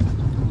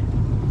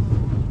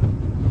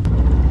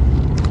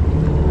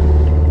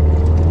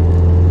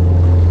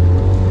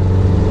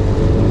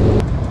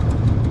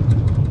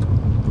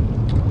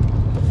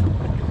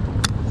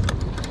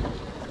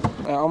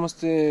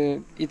 Almost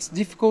it's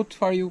difficult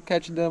for you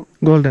catch the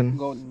Golden.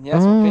 golden.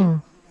 Yes, okay.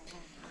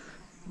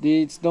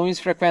 It's done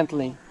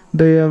frequently.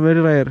 They are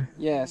very rare.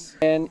 Yes,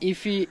 and if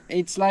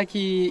it's like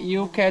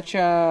you catch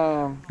a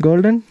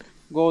Golden?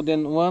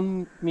 golden 1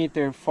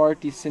 meter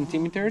 40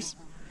 centimeters,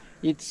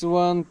 it's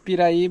one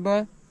piraíba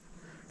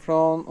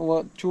from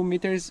 2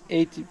 meters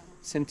 80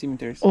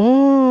 centimeters.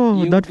 Oh,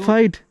 You that do-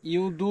 fight.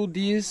 You do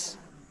this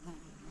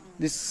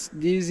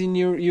in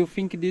your, you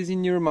think this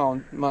in your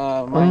mind,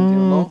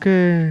 you know?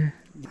 Okay.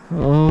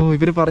 ഓ,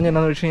 ഇവർ പറഞ്ഞ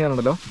എന്താണെന്ന് വെച്ച്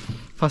കഴിഞ്ഞാലുണ്ടല്ലോ,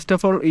 first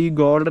of all ഈ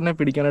ഗോൾഡനെ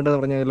പിടിക്കാനായിട്ട്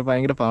പറഞ്ഞാൽ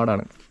ഭയങ്കര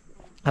പാടാണ്.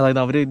 അതായത്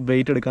അവർ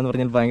വെയിറ്റ് എടുക്കാന്ന്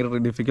പറഞ്ഞാൽ ഭയങ്കര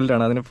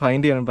ഡിഫിക്കൽട്ടാണ്, അതിനെ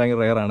ഫൈൻഡ് ചെയ്യാൻ ഭയങ്കര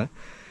റെയറാണ്.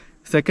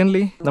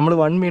 സെക്കൻഡ്ലി, നമ്മൾ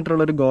 1 മീറ്റർ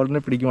ഉള്ളൊരു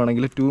ഗോൾഡനെ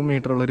പിടിക്കുവാണെങ്കിൽ 2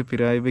 മീറ്റർ ഉള്ളൊരു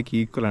പിരായിബയ്ക്ക്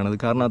ഈക്വലാണ് അത്.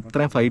 കാരണം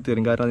അത്രയും ഫൈറ്റ്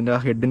തരും, കാരണം അതിൻ്റെ ആ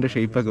ഹെഡിൻ്റെ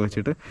ഷേപ്പൊക്കെ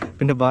വെച്ചിട്ട്.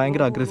 പിന്നെ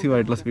ഭയങ്കര അഗ്രസീവ്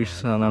ആയിട്ടുള്ള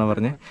സ്പീഷീസ് ആണെന്നാണ്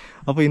പറഞ്ഞത്.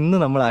 അപ്പോൾ ഇന്ന്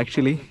നമ്മൾ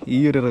ആക്ച്വലി ഈ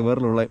ഒരു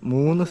റിവറിലുള്ള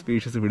 3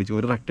 സ്പീഷീസ് പിടിച്ചു.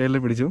 ഒരു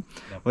റെക്ടൈലിനെ പിടിച്ചു,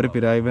 ഒരു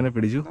പിരായിബനെ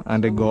പിടിച്ചു,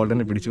 ആൻഡ്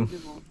ഗോൾഡനെ പിടിച്ചു.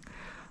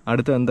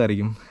 അടുത്ത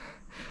എന്തായിരിക്കും?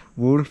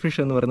 വൂൾ ഫിഷ്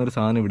എന്ന് പറയുന്നൊരു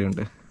സാധനം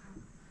ഇവിടെയുണ്ട്.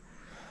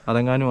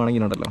 അതെങ്ങാനും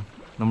ആണെങ്കിലുണ്ടല്ലോ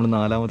നമ്മൾ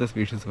 4ാമത്തെ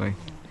സ്പീഷീസുമായി.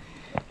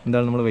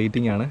 എന്തായാലും നമ്മൾ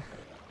വെയിറ്റിംഗ് ആണ്.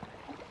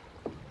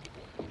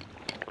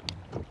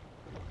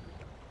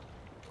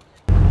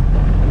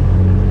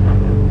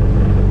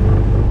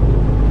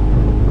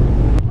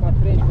 Pra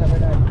frente, na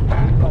verdade.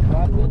 Pra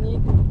trás, we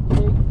need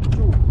take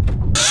 2.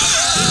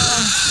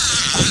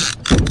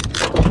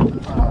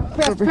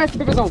 fast, fast,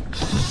 Pepezão.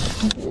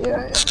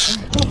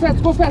 Go fast,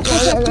 go fast, go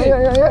fast.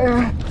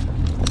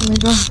 Oh my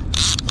god.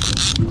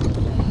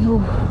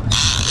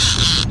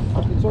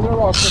 It's on the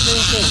rocks,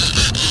 okay?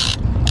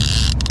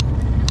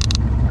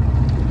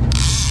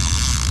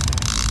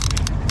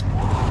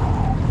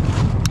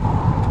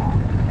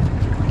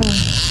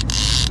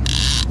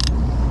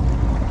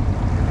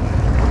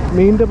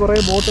 മീനിൻ്റെ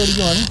പുറകെ ബോട്ട്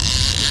അടിക്കുവാണ്.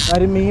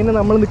 കാര്യം മീനെ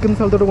നമ്മൾ നിൽക്കുന്ന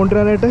സ്ഥലത്തോട്ട്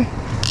കൊണ്ടുവരാനായിട്ട്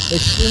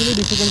എക്സ്ട്രീംലി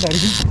ഡിഫിക്കൽട്ട്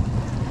ആയിരിക്കും.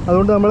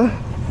 അതുകൊണ്ട് നമ്മൾ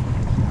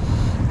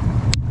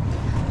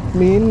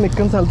മീൻ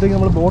നിൽക്കുന്ന സ്ഥലത്തേക്ക്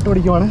നമ്മൾ boat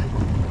ഓടിക്കുവാണ്.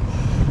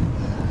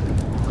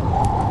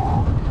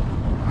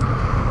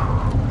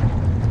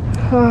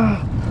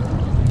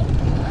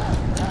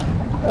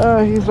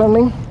 He's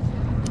running.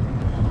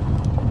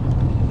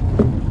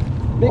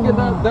 Bigger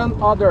than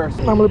others.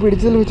 നമ്മൾ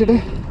പിടിച്ചതിൽ വെച്ചിട്ട്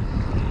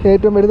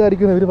ഏറ്റവും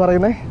വലുതായിരിക്കും ഇവർ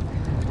പറയുന്നത്.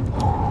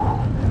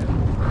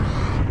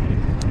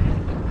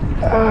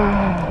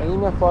 Aí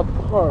minha foto,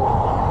 por favor.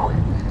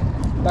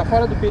 Tá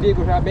fora do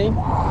perigo já, bem?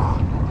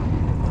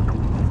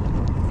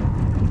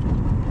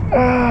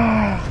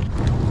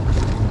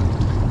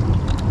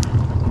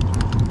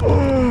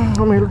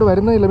 മേലോട്ട്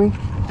വരുന്നില്ല മീൻ.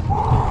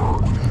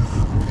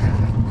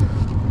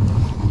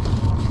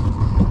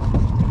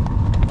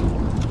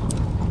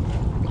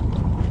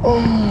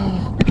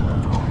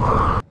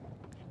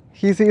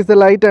 He sees the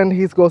light and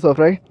he goes off,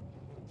 right?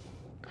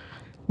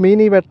 മീൻ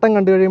ഈ വെട്ടം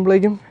കണ്ടു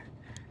കഴിയുമ്പോഴേക്കും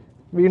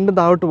വീണ്ടും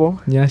താഴോട്ട് പോകും.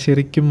 ഞാൻ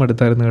ശരിക്കും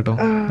മടുത്തായിരുന്നു കേട്ടോ.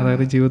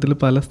 അതായത് ജീവിതത്തിൽ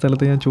പല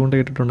സ്ഥലത്ത് ഞാൻ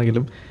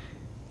ചൂണ്ടയിട്ടിട്ടുണ്ടെങ്കിലും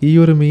ഈ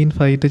ഒരു മീൻ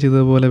ഫൈറ്റ്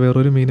ചെയ്തതുപോലെ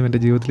വേറൊരു മീനും എൻ്റെ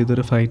ജീവിതത്തിൽ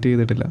ഇതുവരെ ഫൈറ്റ്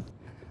ചെയ്തിട്ടില്ല.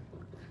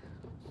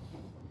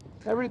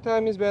 Every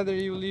time is better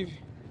you leave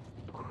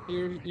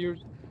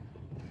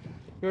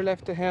your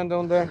left hand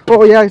on the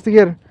Oh yeah, it's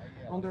here.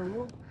 on the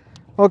road.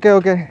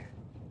 Okay.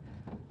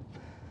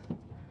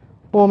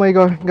 Oh my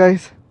god,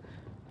 guys.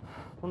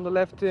 On the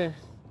left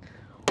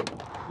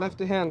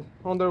hand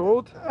on the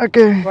road,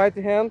 Okay. right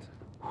hand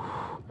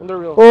on the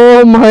road. Oh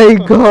my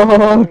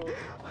god.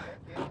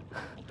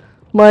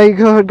 My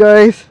god,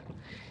 guys.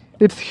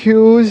 It's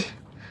huge.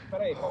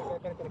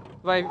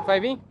 Vai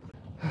vir?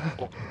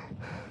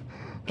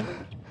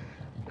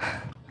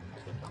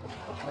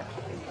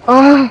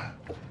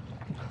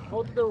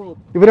 Hold the rope.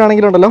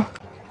 ഇവരാണെങ്കിലുണ്ടല്ലോ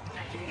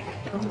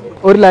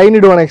ഒരു line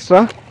ഇടുവാണ്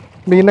extra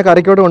മീനിനെ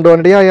കരയ്ക്കോട്ട്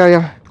കൊണ്ടുപോകാനായിട്ട്.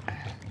 യാ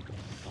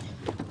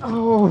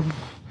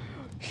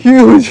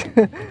huge.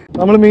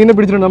 നമ്മൾ മീനെ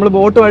പിടിച്ചിട്ടുണ്ട്. നമ്മൾ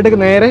ബോട്ടുമായിട്ട്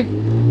നേരെ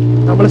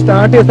നമ്മൾ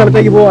start ചെയ്ത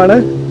സ്ഥലത്തേക്ക് പോവാണ്.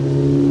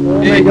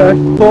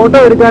 ഫോട്ടോ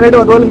എടുക്കാനായിട്ടും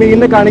അതുപോലെ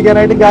മീനിനെ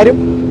കാണിക്കാനായിട്ടും. കാര്യം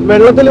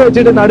വെള്ളത്തിൽ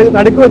വെച്ചിട്ട്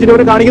നടുക്ക് വെച്ചിട്ട്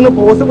ഇവിടെ കാണിക്കുന്നത്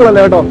പോസിബിൾ അല്ല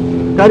കേട്ടോ.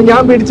 കാര്യം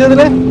ഞാൻ പിടിച്ചതിൽ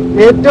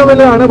ഏറ്റവും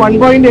വലുതാണ്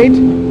 1.8.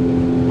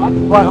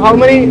 How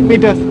many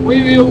meters? We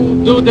will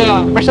do the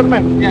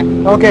measurement. yeah.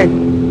 Okay,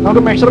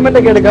 നമുക്ക് മെഷർമെന്റ്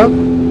ഒക്കെ എടുക്കാം.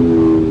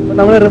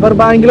 നമ്മൾ river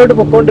ബാങ്കിലോട്ട്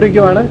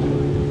പൊക്കോണ്ടിരിക്കുവാണ്.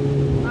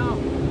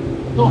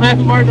 Don't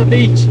have more the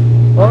beach.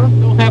 Oh,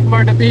 Don't have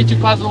more the beach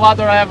because the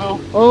water level.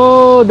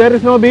 oh, there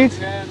is no beach.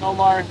 No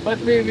more. But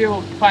we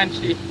will find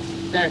sheep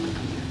there.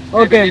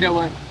 Okay. Maybe a little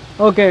one.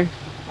 Okay,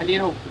 A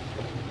little.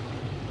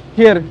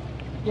 here.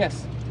 Yes.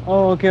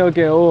 Oh,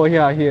 okay. Oh,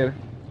 yeah, here.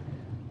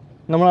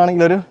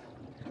 നമ്മളാണെങ്കിൽ ഒരു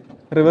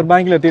river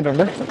ബാങ്കിൽ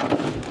എത്തിയിട്ടുണ്ട്.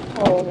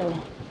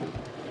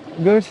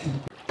 Good.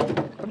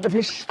 The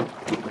fish.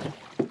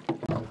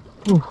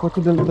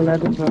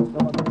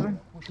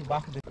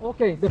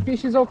 Okay, the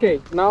fish is okay.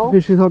 Now,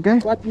 Fish is okay.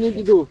 what we need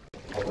to do?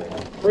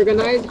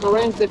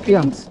 Arrange the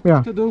fins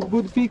Yeah. to do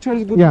good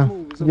pictures, good Yeah.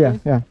 moves. Okay?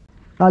 Yeah.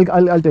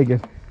 I'll take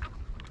it.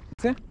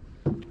 Sim?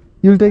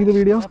 You'll take the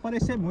video. Vai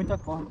aparecer muita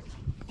corda.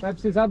 Vai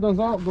precisar do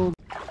anzol do.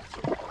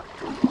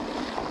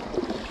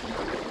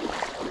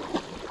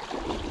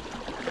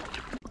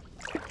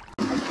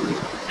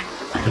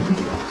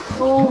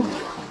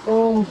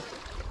 Oh.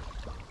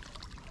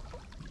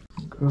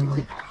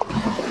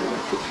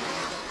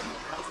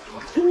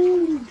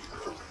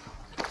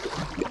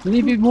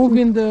 Leave it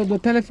moving the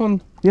telephone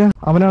Yeah.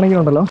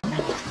 അവനാണെങ്കിലുണ്ടല്ലോ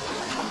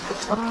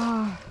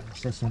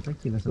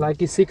like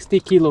it's 60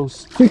 kilos.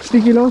 60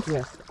 kilos.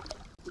 Yes.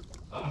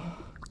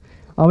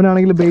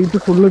 അവനാണെങ്കിൽ bait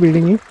full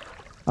വിഴുങ്ങി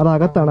അത്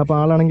അകത്താണ്. അപ്പോൾ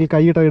ആളാണെങ്കിൽ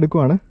കൈയിട്ട്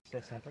എടുക്കുവാണ്.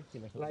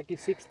 Like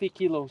it's 60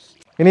 kilos.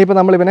 ഇനിയിപ്പോൾ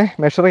നമ്മളിവനെ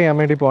measure ചെയ്യാൻ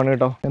വേണ്ടി പോകണം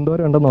കേട്ടോ.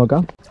 എന്തോരം ഉണ്ടെന്ന്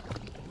നോക്കാം.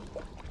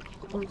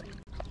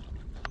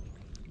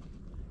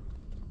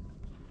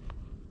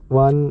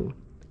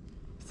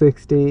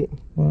 160.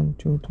 1,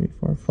 2, 3,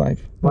 4, 5.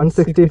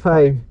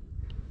 165.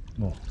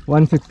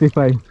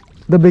 165.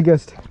 The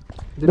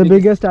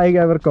biggest I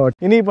ever caught.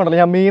 ഇനിയിപ്പോൾ ഉണ്ടല്ലോ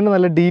ഞാൻ മീൻ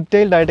നല്ല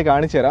ഡീറ്റെയിൽഡ് ആയിട്ട്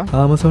കാണിച്ചു തരാം.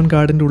 ആമസോൺ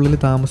കാടിൻ്റെ ഉള്ളിൽ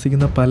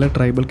താമസിക്കുന്ന പല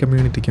ട്രൈബൽ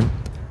കമ്മ്യൂണിറ്റിക്കും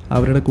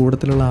അവരുടെ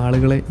കൂട്ടത്തിലുള്ള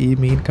ആളുകളെ ഈ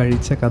മീൻ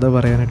കഴിച്ച കഥ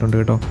പറയാനായിട്ടുണ്ട്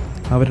കേട്ടോ.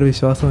 അവരുടെ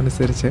വിശ്വാസം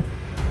അനുസരിച്ച്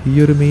ഈ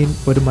ഒരു മീൻ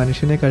ഒരു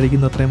മനുഷ്യനെ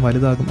കഴിക്കുന്ന അത്രയും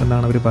വലുതാകും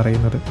എന്നാണ് അവർ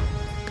പറയുന്നത്.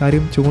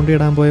 കാര്യം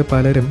ചൂണ്ടയിടാൻ പോയ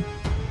പലരും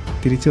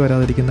തിരിച്ചു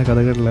വരാതിരിക്കുന്ന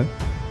കഥകളിൽ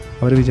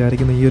അവർ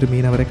വിചാരിക്കുന്ന ഈ ഒരു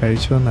മീൻ അവരെ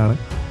കഴിച്ചു എന്നാണ്.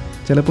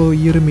 ചിലപ്പോൾ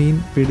ഈ ഒരു മീൻ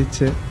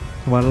പിടിച്ച്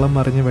വള്ളം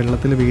മറിഞ്ഞ്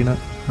വെള്ളത്തിൽ വീണ്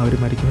അവർ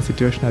മരിക്കുന്ന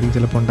സിറ്റുവേഷൻ ആയിരിക്കും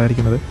ചിലപ്പോൾ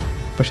ഉണ്ടായിരിക്കുന്നത്.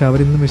 പക്ഷെ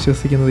അവരിന്നും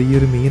വിശ്വസിക്കുന്നത് ഈ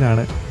ഒരു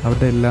മീനാണ്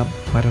അവരുടെ എല്ലാം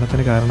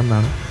മരണത്തിന് കാരണം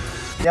എന്നാണ്.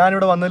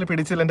 ഞാനിവിടെ വന്നതിൽ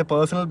പിടിച്ചതിൽ എൻ്റെ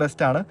പേഴ്സണൽ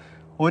ബെസ്റ്റാണ്.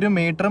 1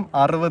 മീറ്ററും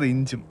 60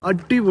 ഇഞ്ചും.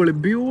 അടിപൊളി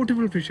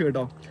ബ്യൂട്ടിഫുൾ ഫിഷ്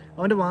കേട്ടോ.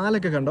 അവൻ്റെ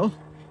വാലൊക്കെ കണ്ടോ,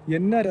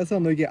 എന്നാ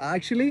രസം നോക്കിയാ.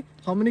 Actually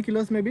how many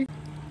kilos may be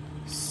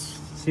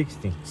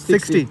 60.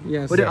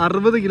 ഒരു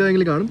 60 കിലോ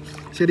എങ്കിലും കാണും.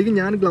 ശരിക്കും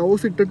ഞാൻ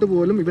ഗ്ലൗസ് ഇട്ടിട്ട്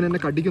പോലും ഇവൻ എന്നെ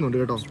കടിക്കുന്നുണ്ട്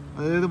കേട്ടോ.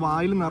 അതായത്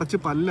വായിൽ നിറച്ച്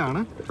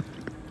പല്ലാണ്.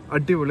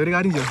 അടിപൊളി. ഒരു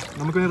കാര്യം ചെയ്യാം,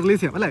 നമുക്ക് റിലീസ്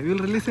ചെയ്യാം അല്ലേ?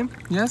 റിലീസ് ചെയ്യാം.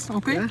 Yes,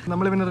 okay.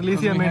 നമ്മൾ ഇവനെ റിലീസ്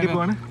ചെയ്യാൻ വേണ്ടി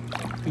പോവാണ്.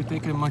 You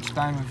take much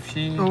time with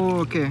she.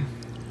 Okay,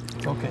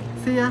 Okay.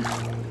 see ya.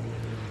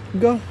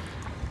 Go.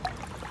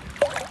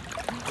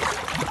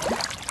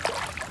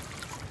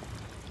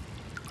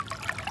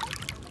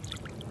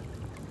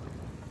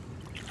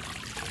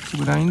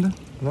 Segura ainda?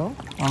 No?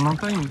 Ah, não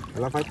tá indo.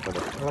 Ela vai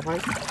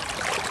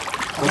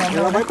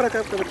para cá.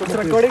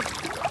 Recording.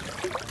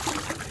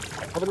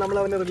 അപ്പം നമ്മൾ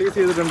അവനെ റിലീസ്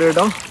ചെയ്തിട്ടുണ്ട്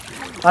കേട്ടോ.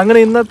 അങ്ങനെ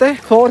ഇന്നത്തെ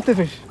 4th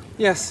fish.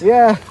 Yes.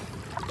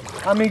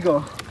 Amigo,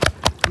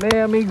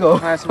 amigo,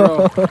 Nice, bro.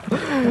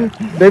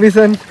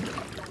 Babyson,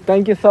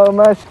 thank you so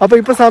much. അപ്പോൾ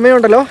ഇപ്പോൾ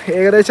സമയമുണ്ടല്ലോ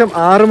ഏകദേശം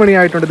 6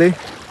 മണിയായിട്ടുണ്ട്.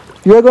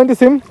 You are going to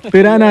swim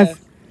piranha.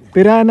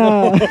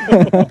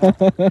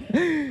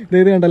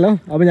 ഇത് കണ്ടല്ലോ.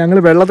 അപ്പോൾ ഞങ്ങൾ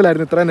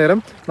വെള്ളത്തിലായിരുന്നു ഇത്രയും നേരം.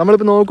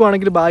 നമ്മളിപ്പോൾ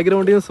നോക്കുവാണെങ്കിൽ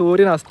ബാക്ക്ഗ്രൗണ്ടിൽ നിന്ന്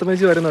സൂര്യൻ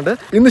അസ്തമിച്ച് വരുന്നുണ്ട്.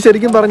 ഇന്ന്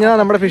ശരിക്കും പറഞ്ഞാൽ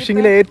നമ്മുടെ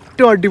ഫിഷിങ്ങിലെ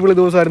ഏറ്റവും അടിപൊളി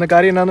ദിവസമായിരുന്നു.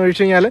 കാര്യം എന്താണെന്ന്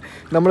വെച്ച് കഴിഞ്ഞാൽ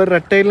നമ്മളൊരു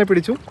റെഡ് ടൈലിനെ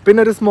പിടിച്ചു, പിന്നെ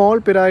ഒരു സ്മോൾ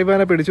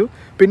പിരായിബാനെ പിടിച്ചു,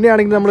 പിന്നെ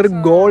ആണെങ്കിൽ നമ്മളൊരു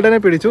ഗോൾഡനെ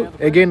പിടിച്ചു.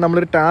 എഗെയിൻ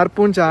നമ്മളൊരു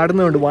ടാർപൂൺ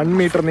ചാടുന്നുണ്ട് 1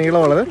 മീറ്റർ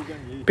നീളമുള്ളത്.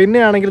 പിന്നെ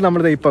ആണെങ്കിൽ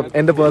നമ്മളിത് ഇപ്പം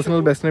എൻ്റെ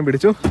പേഴ്സണൽ ബെസ്റ്റിനെ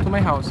പിടിച്ചു. To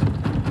my house.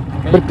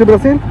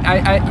 Brazil.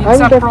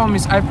 It's a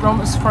promise. I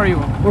promise for you.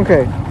 Okay.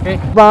 Okay.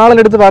 അപ്പോൾ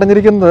ആളുടെ അടുത്ത്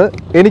പറഞ്ഞിരിക്കുന്നത്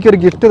എനിക്കൊരു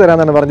ഗിഫ്റ്റ്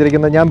തരാമെന്നാണ്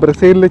പറഞ്ഞിരിക്കുന്നത് ഞാൻ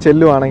ബ്രസീലിൽ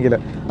ചെല്ലുവാണെങ്കിൽ.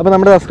 അപ്പോൾ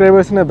നമ്മുടെ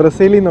സബ്സ്ക്രൈബേഴ്സിന്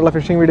ബ്രസീലിൽ നിന്നുള്ള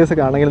ഫിഷിംഗ് വീഡിയോസ്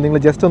ഒക്കെ ആണെങ്കിൽ നിങ്ങൾ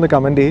ജസ്റ്റ് ഒന്ന്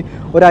കമൻറ്റ് ചെയ്യും.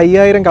 ഒരു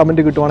 5000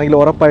 കമൻറ്റ് കിട്ടുവാണെങ്കിൽ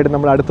ഉറപ്പായിട്ട്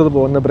നമ്മൾ അടുത്തത്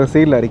പോകുന്നത്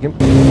ബ്രസീലിലായിരിക്കും.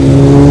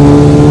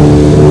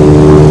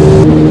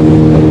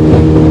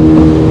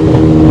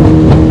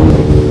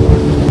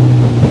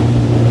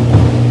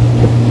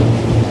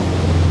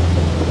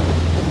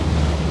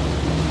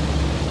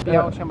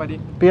 Yeah, Shambari.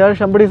 PR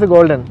Shambadi is a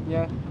golden.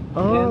 Yeah.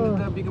 Oh. And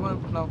the big one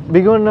now.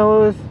 Big one now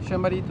is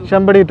Shambari too.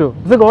 Shambadi too.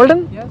 Is it golden?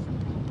 Yes.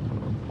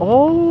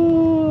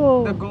 Oh.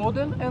 The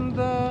golden and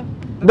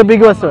The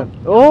biggest one.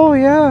 Oh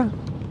yeah.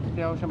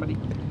 Yeah, Shambari.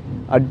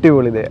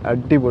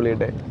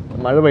 അടിപൊളിയുടെ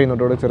മഴ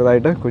പെയ്യുന്നുണ്ട് ഇവിടെ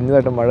ചെറുതായിട്ട്,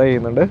 കുഞ്ഞതായിട്ട് മഴ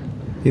പെയ്യുന്നുണ്ട്.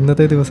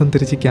 ഇന്നത്തെ ദിവസം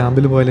തിരിച്ച്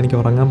ക്യാമ്പിൽ പോയാൽ എനിക്ക്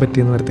ഉറങ്ങാൻ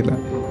പറ്റിയെന്ന് വരത്തില്ല.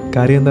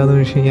 കാര്യം എന്താണെന്ന്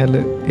വെച്ച് കഴിഞ്ഞാൽ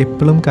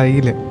എപ്പോഴും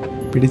കയ്യിൽ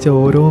പിടിച്ച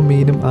ഓരോ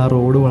മീനും ആ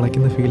റോഡ്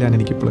വളയ്ക്കുന്ന ഫീലാണ്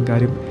എനിക്കിപ്പോഴും.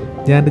 കാര്യം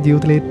ഞാൻ എൻ്റെ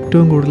ജീവിതത്തിൽ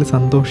ഏറ്റവും കൂടുതൽ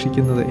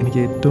സന്തോഷിക്കുന്നത്, എനിക്ക്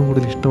ഏറ്റവും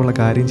കൂടുതൽ ഇഷ്ടമുള്ള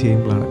കാര്യം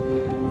ചെയ്യുമ്പോഴാണ്.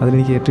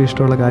 അതിലെനിക്ക് ഏറ്റവും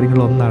ഇഷ്ടമുള്ള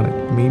കാര്യങ്ങളൊന്നാണ്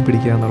മീൻ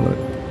പിടിക്കുക എന്നുള്ളത്.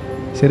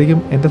 ശരിക്കും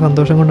എൻ്റെ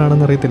സന്തോഷം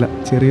കൊണ്ടാണെന്ന് അറിയത്തില്ല,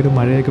 ചെറിയൊരു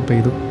മഴയൊക്കെ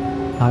പെയ്തു,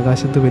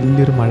 ആകാശത്ത്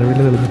വലിയൊരു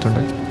മഴവില്ല്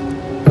തെളിഞ്ഞിട്ടുണ്ട്.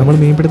 നമ്മൾ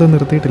മീൻ പിടുത്തം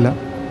നിർത്തിയിട്ടില്ല.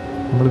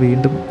 നമ്മൾ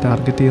വീണ്ടും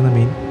ടാർഗറ്റ് ചെയ്യുന്ന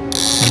മീൻ,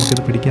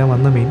 നമുക്കിത് പിടിക്കാൻ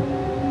വന്ന മീൻ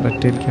റെഡ്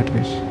ടെയിൽ ക്യാറ്റ്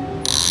ഫിഷ്.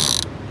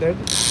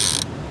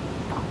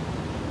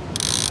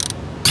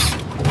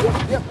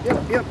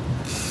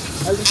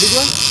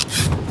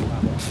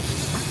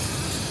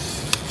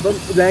 അപ്പം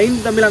ലൈൻ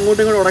തമ്മിൽ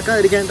അങ്ങോട്ടും ഇങ്ങോട്ടും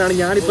ഉടക്കാതിരിക്കാനായിട്ടാണ്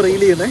ഞാനിപ്പോൾ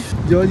റീൽ ചെയ്യുന്നത്.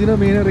 ജോർജിനോ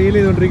മീനെ റീൽ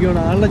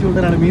ചെയ്തുകൊണ്ടിരിക്കുകയാണ്. ആളുടെ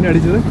ചൂണ്ടലാണ് മീൻ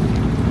അടിച്ചത്.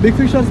 Big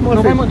fish or small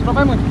fish?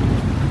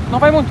 No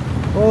vai muito.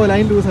 Oh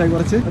line ലൂസായി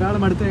കുറച്ച്. ഒരാൾ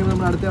അടുത്ത് കഴിയുമ്പോൾ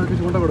നമ്മൾ അടുത്ത ആൾക്ക്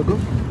ചൂണ്ട കൊടുക്കും.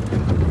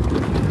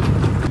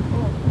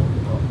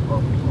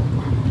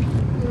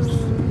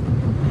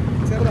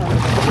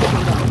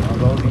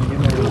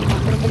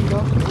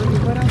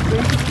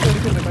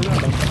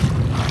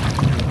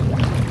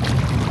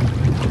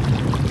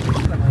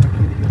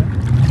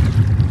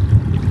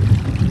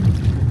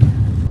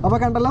 അപ്പോൾ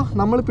കണ്ടല്ലോ,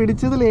 നമ്മൾ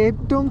പിടിച്ചതിൽ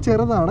ഏറ്റവും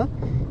ചെറുതാണ്.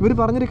 ഇവർ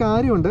പറഞ്ഞൊരു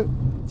കാര്യമുണ്ട്,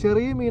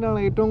 ചെറിയ മീനാണ്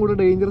ഏറ്റവും കൂടുതൽ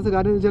ഡേഞ്ചറസ്.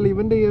 കാര്യം എന്ന് വെച്ചാൽ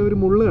ഇവൻ്റെ ഈ ഒരു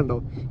മുള്ള് കണ്ടോ,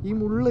 ഈ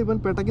മുള്ള് ഇവൻ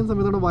പിടയ്ക്കുന്ന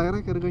സമയത്തോടെ വയറെ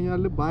കയറി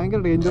കഴിഞ്ഞാൽ ഭയങ്കര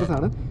ഡേഞ്ചറസ്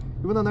ആണ്.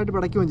 ഇവൻ നന്നായിട്ട്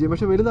പിടയ്ക്കുകയും ചെയ്യും.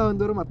 പക്ഷേ വലുതാവും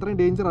തോറും അത്രയും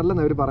ഡേഞ്ചർ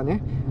അല്ലെന്ന് അവർ പറഞ്ഞേ.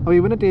 അപ്പോൾ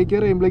ഇവനെ ടേക്ക്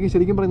കെയർ ചെയ്യുമ്പോഴേക്കും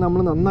ശരിക്കും പറഞ്ഞാൽ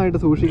നമ്മൾ നന്നായിട്ട്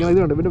സൂക്ഷിക്കണം.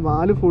 ഇതുണ്ട് ഇവൻ്റെ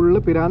വാല്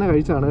ഫുള്ള് പിരാന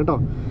കഴിച്ചാണ് കേട്ടോ.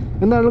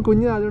 എന്തായാലും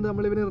കുഞ്ഞ് അതുകൊണ്ട്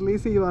നമ്മൾ ഇവനെ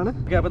റിലീസ് ചെയ്യുവാണ്.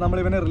 ഓക്കെ, അപ്പോൾ നമ്മൾ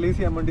ഇവനെ റിലീസ്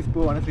ചെയ്യാൻ വേണ്ടി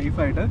പോവാണ്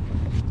സേഫായിട്ട്.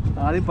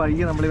 ആദ്യം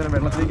പയ്യെ നമ്മൾ ഇവനെ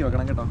വെള്ളത്തിലേക്ക്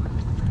വെക്കണം കേട്ടോ.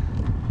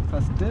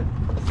 ഫസ്റ്റ്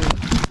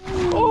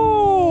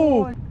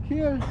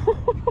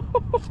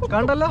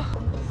കണ്ടല്ലോ,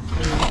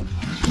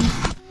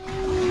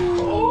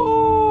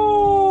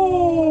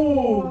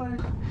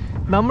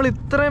 നമ്മൾ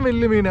ഇത്രയും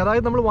വലിയ മീൻ,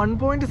 അതായത് നമ്മൾ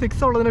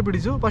 1.6 ഉള്ളതിനെ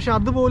പിടിച്ചു. പക്ഷെ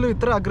അതുപോലും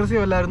ഇത്ര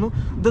അഗ്രസീവ് അല്ലായിരുന്നു.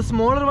 The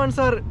smaller ones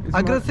are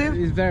aggressive,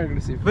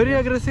 very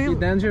aggressive,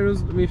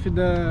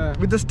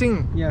 with sting.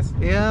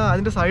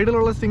 അതിന്റെ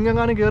സൈഡിലുള്ള സ്റ്റിംഗ്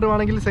എങ്ങാനും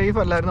കയറുവാണെങ്കിൽ സേഫ്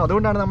അല്ലായിരുന്നു.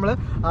 അതുകൊണ്ടാണ് നമ്മൾ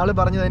ആള്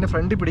പറഞ്ഞത് അതിന്റെ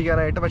ഫ്രണ്ടിൽ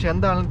പിടിക്കാനായിട്ട്. പക്ഷെ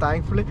എന്താണെങ്കിലും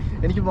താങ്ക്ഫുള്ളി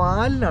എനിക്ക്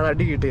വാലിനാണ്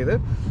അടി കിട്ടിയത്.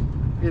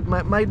 It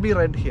might be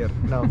red here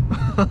now.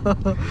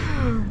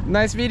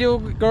 Nice video,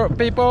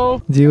 people.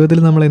 ജീവിതത്തിൽ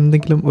നമ്മൾ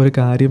എന്തെങ്കിലും ഒരു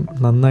കാര്യം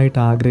നന്നായിട്ട്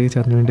ആഗ്രഹിച്ച്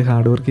അതിനു വേണ്ടി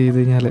ഹാർഡ് വർക്ക് ചെയ്ത്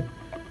കഴിഞ്ഞാൽ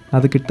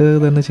അത് കിട്ടുക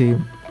തന്നെ ചെയ്യും.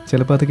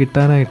 ചിലപ്പോൾ അത്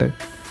കിട്ടാനായിട്ട്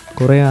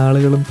കുറേ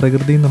ആളുകളും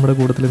പ്രകൃതിയും നമ്മുടെ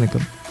കൂട്ടത്തിൽ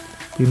നിൽക്കും.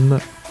 ഇന്ന്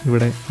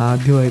ഇവിടെ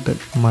ആദ്യമായിട്ട്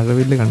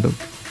മഴവില്ല് കണ്ടു.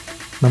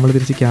 നമ്മൾ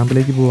തിരിച്ച്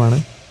ക്യാമ്പിലേക്ക് പോവാണ്.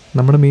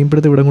 നമ്മുടെ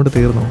മീൻപിടുത്തം ഇവിടെ കൊണ്ട്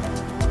തീർന്നോ?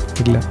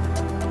 ഇല്ല.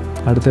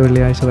 അടുത്ത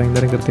വെള്ളിയാഴ്ച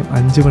വൈകുന്നേരം കൃത്യം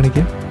 5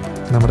 മണിക്ക്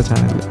നമ്മുടെ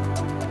ചാനലിൽ.